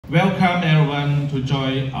welcome everyone to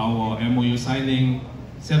join our MOU signing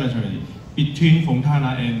ceremony between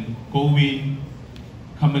Fontana and Goldwin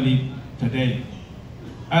Company today.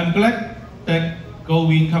 I'm glad that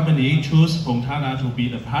Goldwin Company chose Fontana to be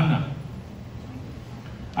the partner.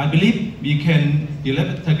 I believe we can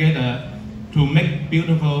deliver together to make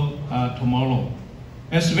beautiful tomorrow,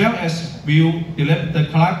 as well as we'll deliver the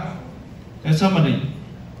club ceremony,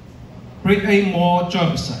 create more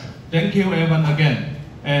jobs. Thank you everyone again,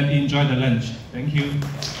 and enjoy the lunch. Thank you.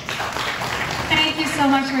 Thank you so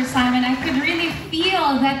much, Sir Simon. I could really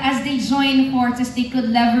feel that as they join forces, they could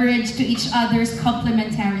leverage to each other's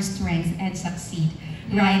complementary strengths and succeed.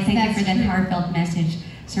 Right, thank you for that heartfelt message,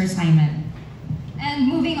 Sir Simon. And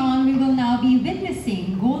moving on, we will now be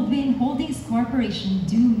witnessing Goldwin Holdings Corporation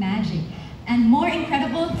do magic and more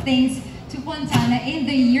incredible things to Fontana in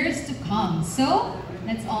the years to come. So,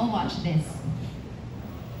 let's all watch this.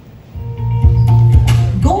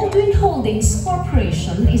 Goldwin Holdings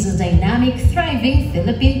Corporation is a dynamic, thriving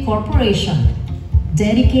Philippine corporation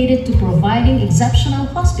dedicated to providing exceptional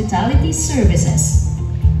hospitality services.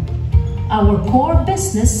 Our core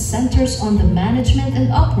business centers on the management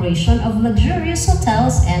and operation of luxurious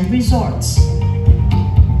hotels and resorts,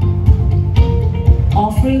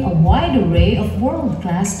 offering a wide array of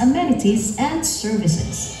world-class amenities and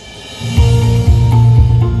services.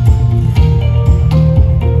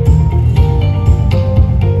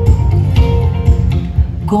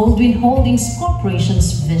 Goldwin Holdings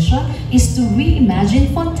Corporation's vision is to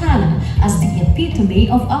reimagine Fontana as the epitome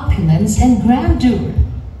of opulence and grandeur,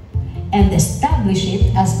 and establish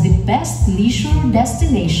it as the best leisure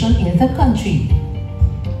destination in the country.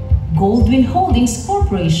 Goldwin Holdings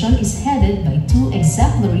Corporation is headed by two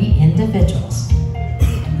exemplary individuals.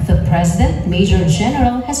 The President, Major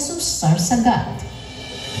General Jesus Sarsagat.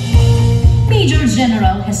 Major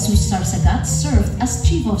General Jesus Sarsagat served as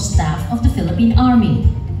Chief of Staff of the Philippine Army.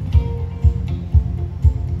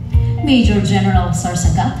 Major General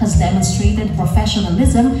Sarsagat has demonstrated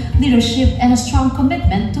professionalism, leadership, and a strong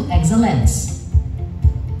commitment to excellence.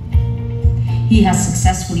 He has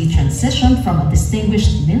successfully transitioned from a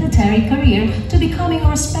distinguished military career to becoming a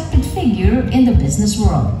respected figure in the business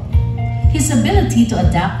world. His ability to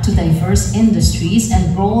adapt to diverse industries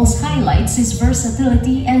and roles highlights his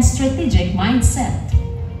versatility and strategic mindset.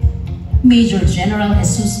 Major General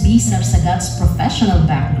Jesus B. Sarsagat's professional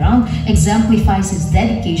background exemplifies his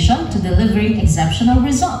dedication to delivering exceptional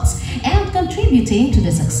results and contributing to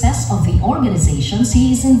the success of the organizations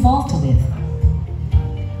he is involved with.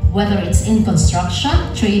 Whether it's in construction,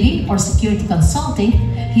 trading, or security consulting,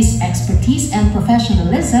 his expertise and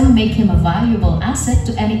professionalism make him a valuable asset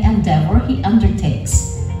to any endeavor he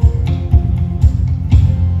undertakes.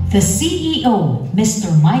 The CEO,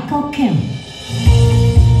 Mr. Michael Kim.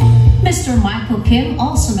 Mr. Michael Kim,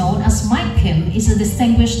 also known as Mike Kim, is a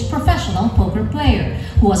distinguished professional poker player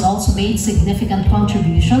who has also made significant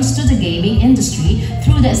contributions to the gaming industry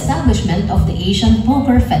through the establishment of the Asian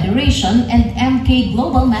Poker Federation and MK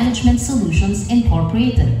Global Management Solutions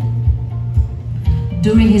Incorporated.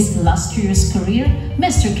 During his illustrious career,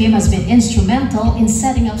 Mr. Kim has been instrumental in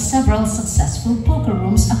setting up several successful poker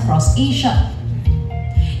rooms across Asia,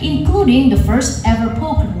 including the first ever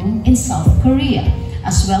poker room in South Korea,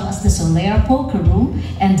 as well as the Solaire Poker Room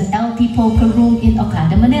and the LT Poker Room in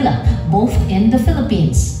Okada, Manila, both in the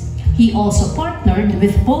Philippines. He also partnered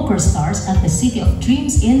with Poker Stars at the City of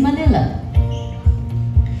Dreams in Manila.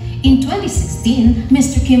 In 2016,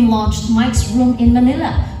 Mr. Kim launched Mike's Room in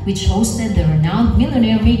Manila, which hosted the renowned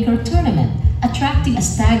Millionaire Maker Tournament, attracting a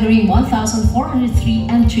staggering 1,403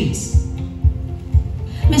 entries.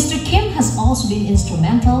 Mr. Kim has also been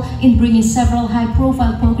instrumental in bringing several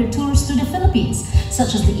high-profile poker tours to the Philippines,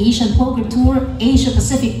 such as the Asian Poker Tour, Asia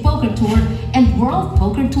Pacific Poker Tour, and World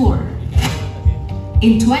Poker Tour.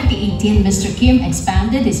 In 2018, Mr. Kim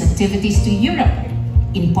expanded his activities to Europe,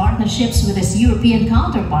 in partnerships with his European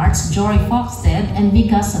counterparts Jory Foxted and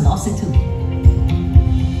Mika Salositu.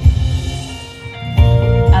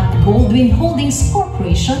 At Goldwin Holdings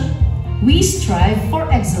Corporation, we strive for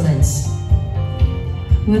excellence,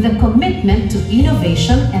 with a commitment to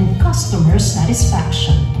innovation and customer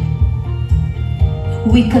satisfaction.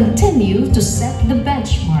 We continue to set the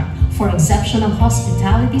benchmark for exceptional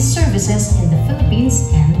hospitality services in the Philippines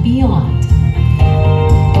and beyond.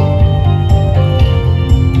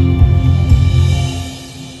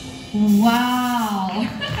 Wow!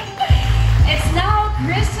 It's now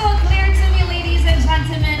crystal clear to me, ladies and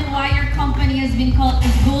gentlemen, why your company has been called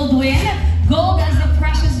Goldwin. Gold as a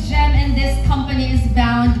precious gem, and this company is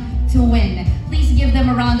bound to win. Please give them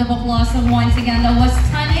a round of applause. And once again, that was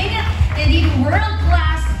stunning, indeed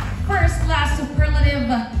world-class, first-class superlative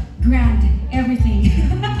grand, everything.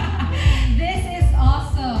 This is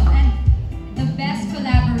awesome and the best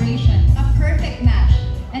collaboration, a perfect match,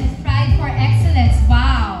 and strive for excellence.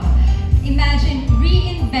 Wow! Imagine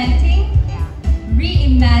reinventing,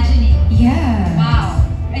 reimagining. Yeah. Wow!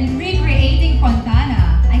 And recreating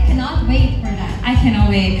Fontana. I cannot wait for that. I cannot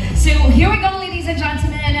wait. So here we go, ladies and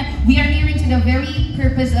gentlemen. We are nearing to the very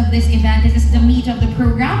purpose of this event. This is the meat of the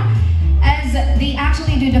program, as they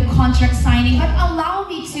actually do the contract signing. But allow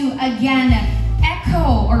me to again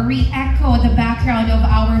echo or re-echo the background of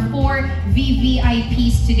our 4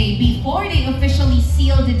 VVIPs today before they officially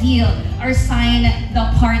seal the deal or sign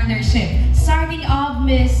the partnership. Starting off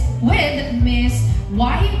with Miss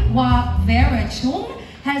Waiwa Vera Chung,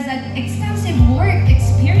 has an extensive work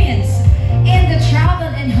experience in the travel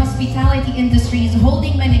and hospitality industries,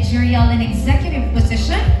 holding managerial and executive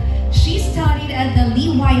position. She studied at the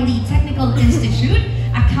Lee Wiley Technical Institute,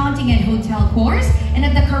 Accounting and Hotel course, and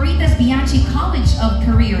at the Caritas Bianchi College of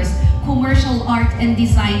Careers, Commercial Art and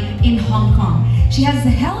Design in Hong Kong. She has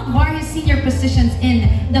held various senior positions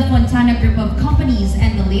in the Fontana Group of companies,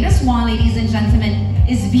 and the latest one, ladies and gentlemen,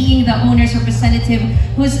 is being the owner's representative,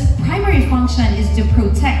 whose primary function is to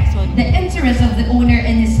protect the interests of the owner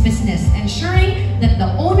in his business, ensuring that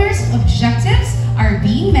the owner's objectives are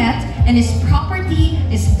being met and his property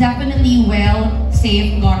is definitely well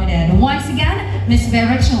safeguarded. Once again, Ms.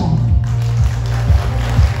 Vera Chung.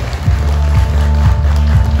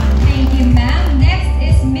 Thank you, ma'am. Next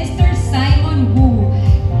is Mr. Simon Wu,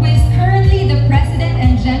 who is currently the president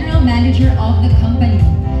and general manager of the company.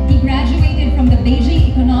 He graduated from the Beijing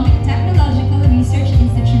Economic Technological Research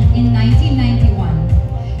Institute in 1991.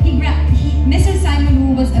 Mr. Simon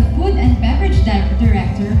Wu was a food and beverage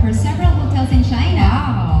director for several hotels in China.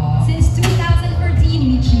 Wow. Since 2014,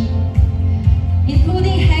 Michi,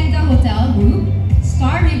 including Hengda Hotel Group,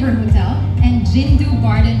 Star River Hotel, and Jindu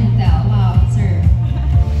Garden Hotel. Wow, sir.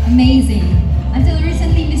 Amazing. Until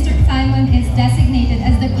recently, Mr. Simon is designated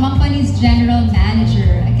as the company's general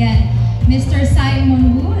manager. Again, Mr.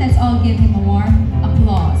 Simon Wu, let's all give him a warm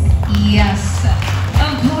applause. Yes.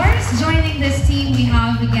 Of course, joining this team, we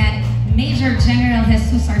have again Major General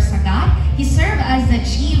Jesus Sarsagat. He served as the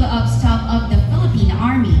Chief of Staff of the Philippine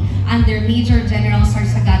Army. Under Major General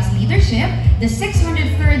Sarsagat's leadership, the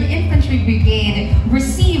 603rd Infantry Brigade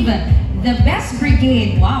received the Best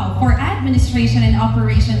Brigade, wow, for administration and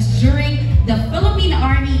operations during the Philippine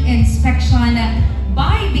Army inspection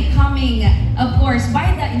by becoming, of course,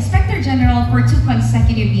 by the Inspector General for 2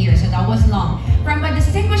 consecutive years, so that was long. From a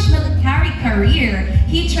distinguished military career,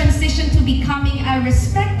 he transitioned to becoming a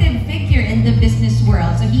respected figure in the business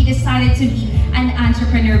world. So he decided to be an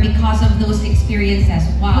entrepreneur because of those experiences.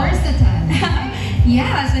 Wow. Versatile.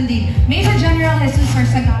 Yes, indeed. Major General Jesus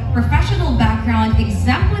Sarsagat's professional background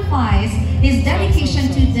exemplifies his dedication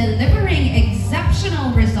to delivering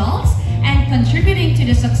exceptional results and contributing to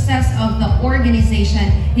the success of the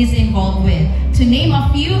organization he's involved with. To name a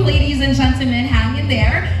few, ladies and gentlemen, hang in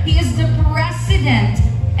there, he is the president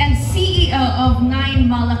and CEO of 9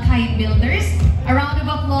 Malachite Builders. A round of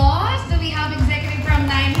applause. Do we have executive from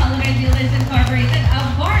 9 Malachite Builders Incorporated? Of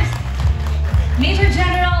course. Major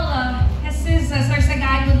General Jesus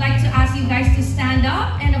Sarsagat would like to ask you guys to stand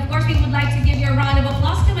up, and of course we would like to give you a round of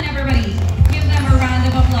applause. Come on, everybody. Give them a round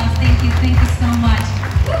of applause. Thank you so much.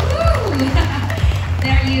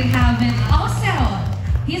 There you have it. Also,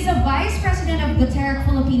 he's a vice president of Guterres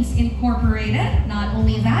Philippines Incorporated. Not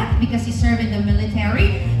only that, because he served in the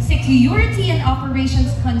military, security and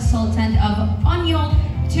operations consultant of Onyo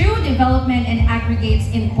 2 Development and Aggregates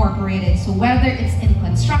Incorporated. So whether it's in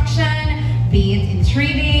construction, be it in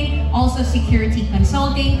trading, also security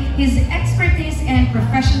consulting, his expertise and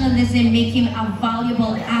professionalism make him a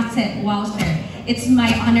valuable asset. Wow, sir. It's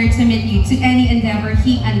my honor to meet you to any endeavor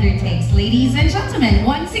he undertakes. Ladies and gentlemen,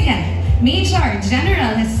 once again, Major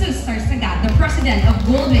General Jesus Sarsagat, the president of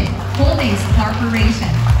Goldwin Holdings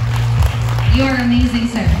Corporation. You are amazing,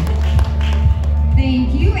 sir.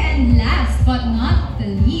 Thank you. And last but not the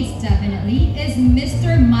least, definitely, is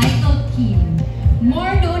Mr. Michael Kim,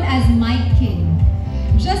 more known as Mike Kim.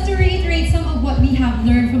 Just to reiterate some of what we have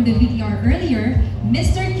learned from the VTR earlier,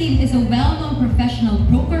 Mr. Kim is a well-known professional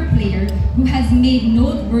poker player who has made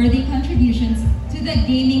noteworthy contributions to the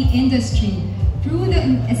gaming industry through the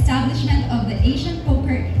establishment of the Asian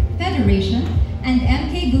Poker Federation and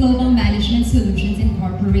MK Global Management Solutions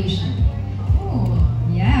Incorporation. Oh,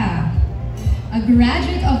 yeah. A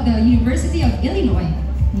graduate of the University of Illinois.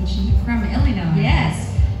 Nishi. From Illinois.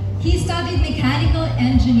 Yes. He studied mechanical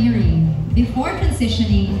engineering before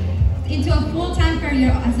transitioning into a full-time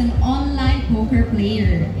career as an online poker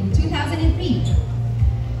player in 2003.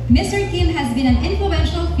 Mr. Kim has been an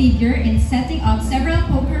influential figure in setting up several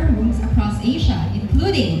poker rooms across Asia,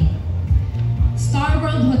 including Star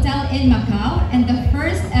World Hotel in Macau and the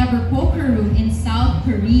first ever poker room in South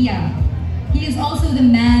Korea. He is also the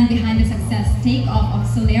man behind the success takeoff of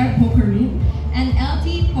Solaire Poker Room and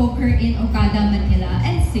LT Poker in Okada, Manila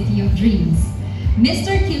and City of Dreams.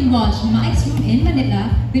 Mr. Kim launched Mike's Room in Manila,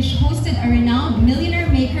 which hosted a renowned Millionaire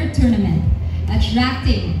Maker tournament,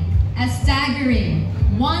 attracting a staggering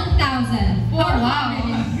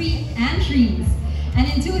 1,403 entries. And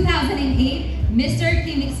in 2008, Mr.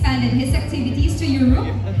 Kim expanded his activities to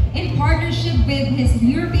Europe in partnership with his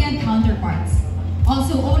European counterparts.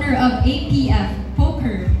 Also owner of APF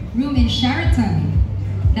Poker Room in Sheraton.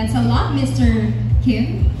 That's a lot, Mr.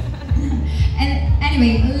 Kim. And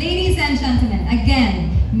anyway, ladies and gentlemen,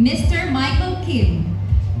 again, Mr. Michael Kim,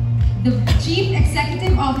 the Chief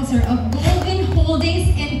Executive Officer of Goldwin Holdings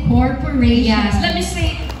Corporation. Yes, let me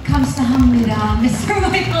say, kamsahamnida, Mr.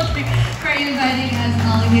 Michael Kim, for inviting us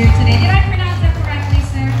all here today. Did I pronounce that correctly,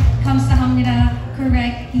 sir? Kamsahamnida,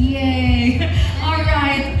 correct? Yay! All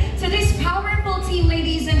right, to this powerful team,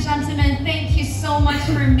 ladies and gentlemen, thank you so much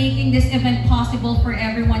for making this event possible for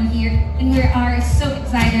everyone here. And we are so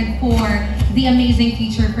excited for the amazing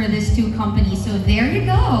future for these two companies. So there you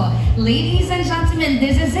go. Ladies and gentlemen,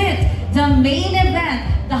 this is it. The main event,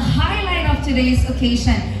 the highlight of today's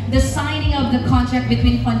occasion, the signing of the contract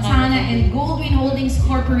between Fontana and Goldwin Holdings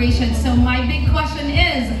Corporation. So my big question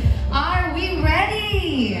is, are we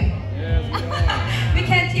ready? Yes, we are. We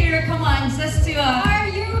can't hear, come on, just to... Are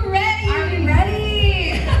you ready? Are we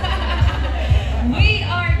ready? We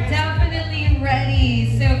are definitely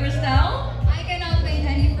ready. So, Crystal? I cannot wait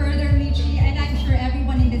any further, Michi, and I'm sure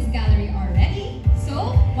everyone in this gallery are ready.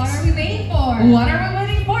 So, what are we waiting for? What are we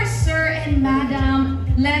waiting for, sir and madam?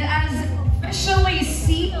 Let us officially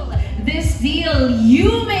seal this deal.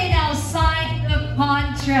 You may now sign the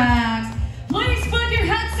contract. Please put your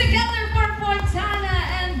hands together for Fontana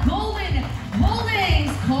and Goldwin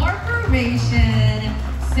Holdings Corporation.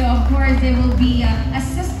 So, of course, they will be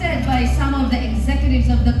assisted by some of the executives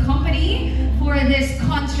of the company for this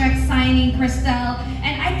contract signing, Crystal.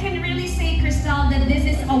 And I can really say, Crystal, that this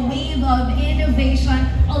is a wave of innovation.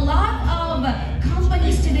 A lot of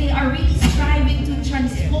companies today are really striving to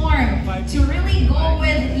transform, to really go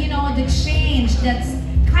with, you know, the change that's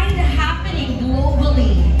kind of happening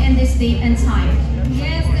globally in this date and time.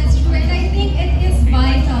 Yes, that's true. And I think it is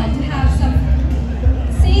vital to have some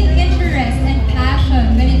same interest and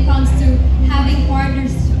passion when it comes to having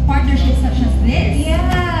partnerships such as this.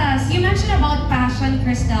 Yes, you mentioned about passion,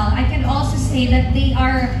 Crystal. I can also say that they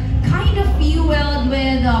are kind of fueled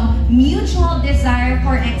with mutual desire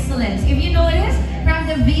for excellence. If you notice, from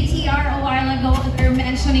the VTR a while ago, they're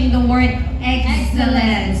mentioning the word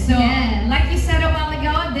excellence. So, yeah. like you said a while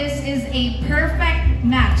ago, this is a perfect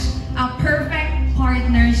match, a perfect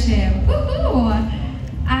partnership. Woohoo!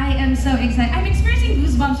 I am so excited. I'm experiencing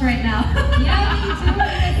goosebumps right now. Yeah, me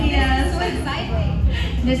too. Yes. This is so exciting.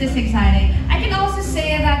 This is exciting. I can also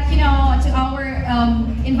say that, you know, to our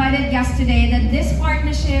invited guests today, that this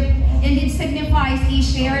partnership indeed signifies a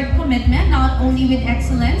shared commitment, not only with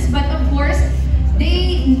excellence, but of course,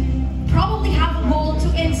 they probably have a goal to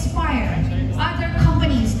inspire other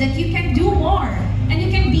companies that you can do more and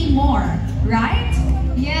you can be more, right?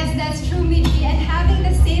 Yes, that's true, Michi. And having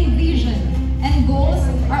the same vision and goals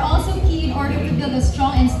are also key in order to build a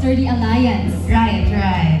strong and sturdy alliance. Right,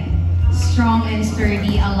 right. Strong and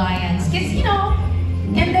sturdy alliance. Because, you know,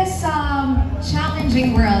 in this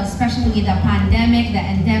challenging world, especially the pandemic, the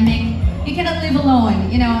endemic, you cannot live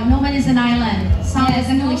alone. You know, no man is an island. Sounds Yes,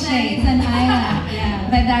 no man cliche. is an island. Yeah.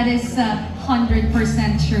 But that is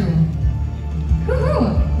 100% true.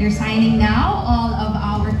 Woohoo! They're signing now all of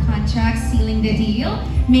our contracts, sealing the deal,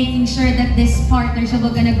 making sure that this partnership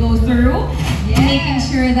is gonna go through, making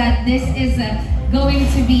sure that this is going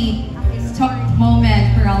to be a historic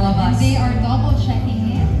moment for all of us. They are double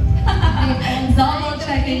checking it. Double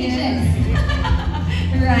checking it.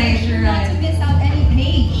 Right, Sure not to right. miss out any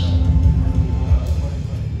page.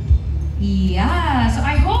 Yeah, so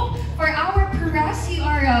I hope for our press, you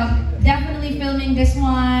are definitely filming this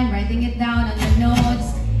one, writing it down on your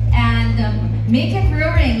notes, and make it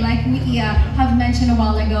roaring like we have mentioned a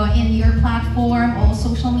while ago in your platform, or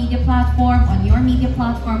social media platform, on your media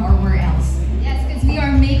platform, or where else. Yes, because we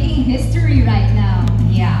are making history right now.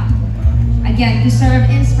 Yeah. Again, to serve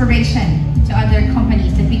inspiration to other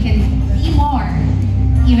companies that we can be more,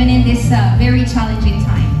 even in this very challenging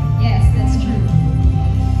time. Yes, that's true.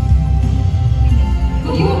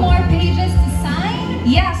 Few more pages to sign.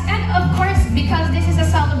 Yes, and of course, because this is a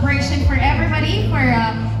celebration for everybody, for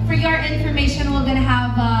your information, we're gonna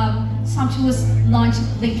have sumptuous lunch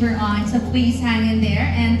later on, so please hang in there,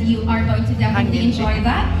 and you are going to definitely enjoy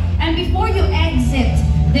that. And before you exit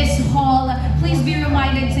this hall, please be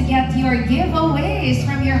reminded to get your giveaways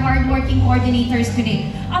from your hardworking coordinators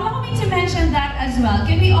today. Allow me to mention that as well.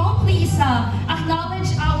 Can we all please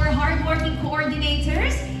acknowledge our hardworking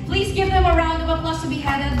coordinators? Please give them a round of applause to be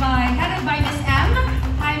headed by Miss M.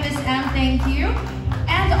 Hi, Miss M, thank you.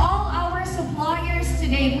 And all our suppliers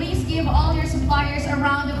today, please give all your suppliers a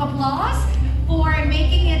round of applause for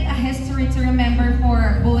making it a history to remember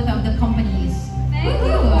for both of the companies. Thank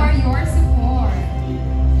you for your support.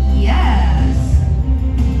 Yes.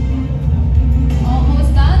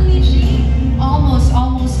 Almost done, Michi? Almost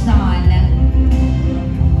done.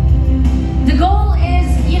 The goal is,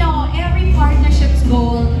 every partnership's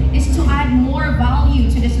goal is to add more value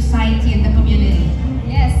to the society and the community.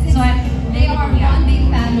 Yes, So they are one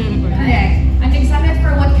big family, right? Correct. I'm excited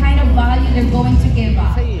for what kind of value they're going to give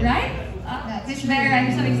up, right? That's Miss true. Bear,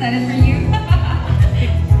 I'm so excited for you.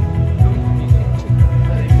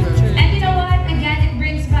 And you know what? Again, it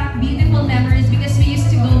brings back beautiful memories because we used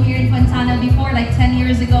to go here in Fontana before, like 10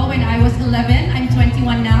 years ago when I was 11. I'm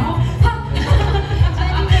 21 now.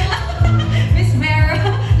 Miss Bear,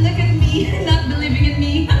 look at me, not believing in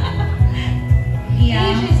me.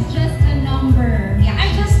 Yeah. Age is just a number. Yeah,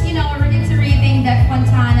 I'm just, reiterating that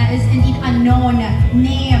Fontana is indeed a known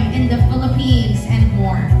name in the Philippines and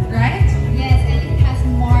more, right? Yes, and it has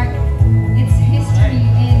marked its history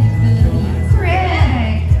in the Philippines.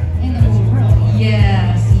 Correct. In the whole world.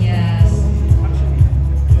 Yes.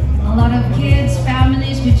 A lot of kids,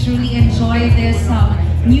 families would truly enjoy this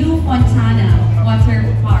new Fontana water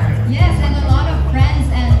park. Yes, and a lot of friends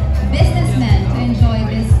and businessmen to enjoy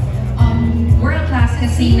this World-class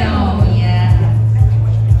casino, yeah.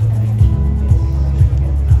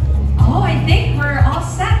 Oh, I think we're all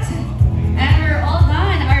set. And we're all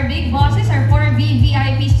done. Our big bosses, our 4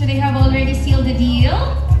 VVIPs today have already sealed the deal.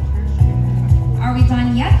 Are we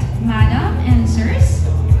done yet, madam and sirs?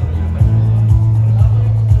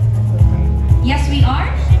 Yes, we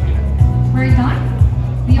are. We're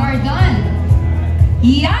done. We are done.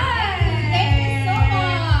 Yay! Thank you so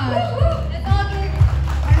much. Let's all give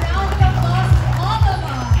a round of applause to all of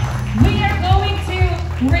us. We are going to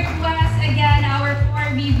request again our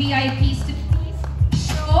 4 VVIPs to please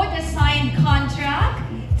show the signed contract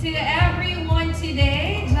to everyone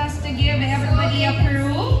today, just to give everybody a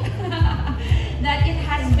proof that it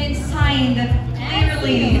has been signed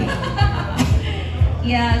clearly.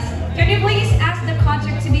 Yes. Can you please ask the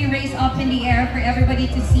contract to be raised up in the air for everybody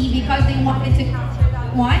to see because they wanted to capture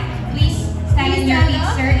that one? Please stand on your feet,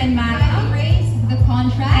 sir and madam. Raise the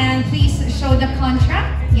contract. And please show the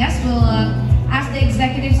contract. Yes, we'll ask the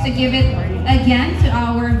executives to give it again to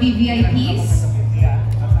our VVIPs.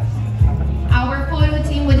 Our photo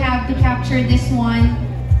team would have to capture this one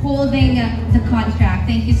holding the contract.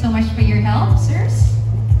 Thank you so much for your help, sirs.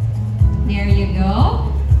 There you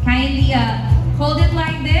go. Kindly hold it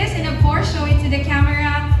like this and of course show it to the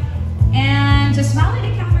camera. And just smile at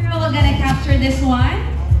the camera, we're gonna capture this one.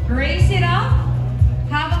 Raise it up.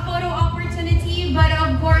 Have a photo opportunity, but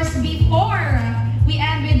of course before we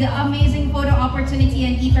end with the amazing photo opportunity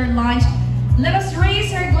and eat our lunch, let us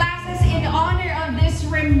raise our glasses in honor of this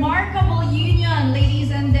remarkable union. Ladies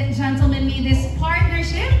and gentlemen, may this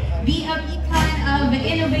partnership be a beacon of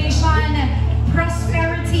innovation,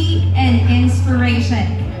 prosperity, and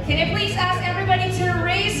inspiration. Can I please ask everybody to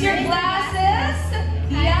raise your glasses?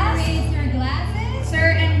 Yes. Raise your glasses.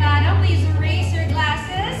 Sir and madam, please raise your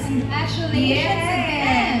glasses. Congratulations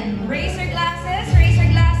again. Raise your glasses,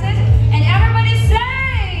 and everybody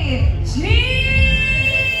say, cheers!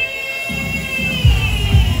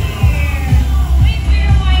 Please be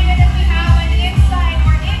reminded that we have an inside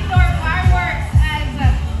or indoor fireworks as,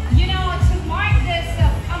 to mark this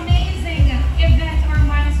amazing event or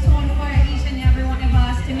milestone for each and every one of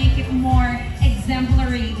us to make it more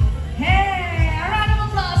exemplary. Hey, a round of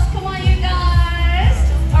applause. Come on, you guys.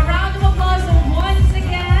 A round of applause once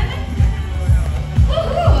again.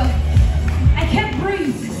 Woohoo! I can't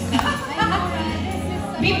breathe.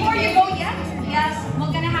 Before you go yet, yes,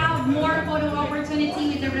 we're gonna have more photo opportunity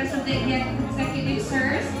with the rest of the executive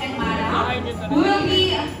sirs and madam. We will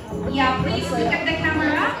be, please look at the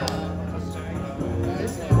camera.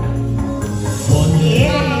 Such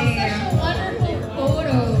a wonderful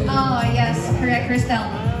photo. Oh, yes, correct, Crystal.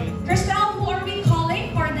 Crystal, who are we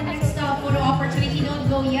calling for the next photo opportunity? Don't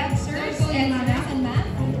go yet, sirs and madam.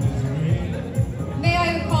 May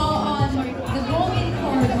I call on the Goldwin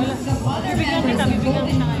Holdings, the other members of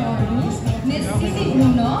Goldwin Holdings, Miss Sisi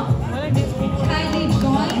Bruno, kindly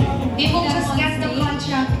join. We will just get the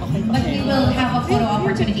contract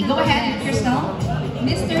Go ahead, Crystal.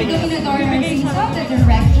 Mr. Dominador Narciso, the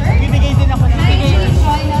director.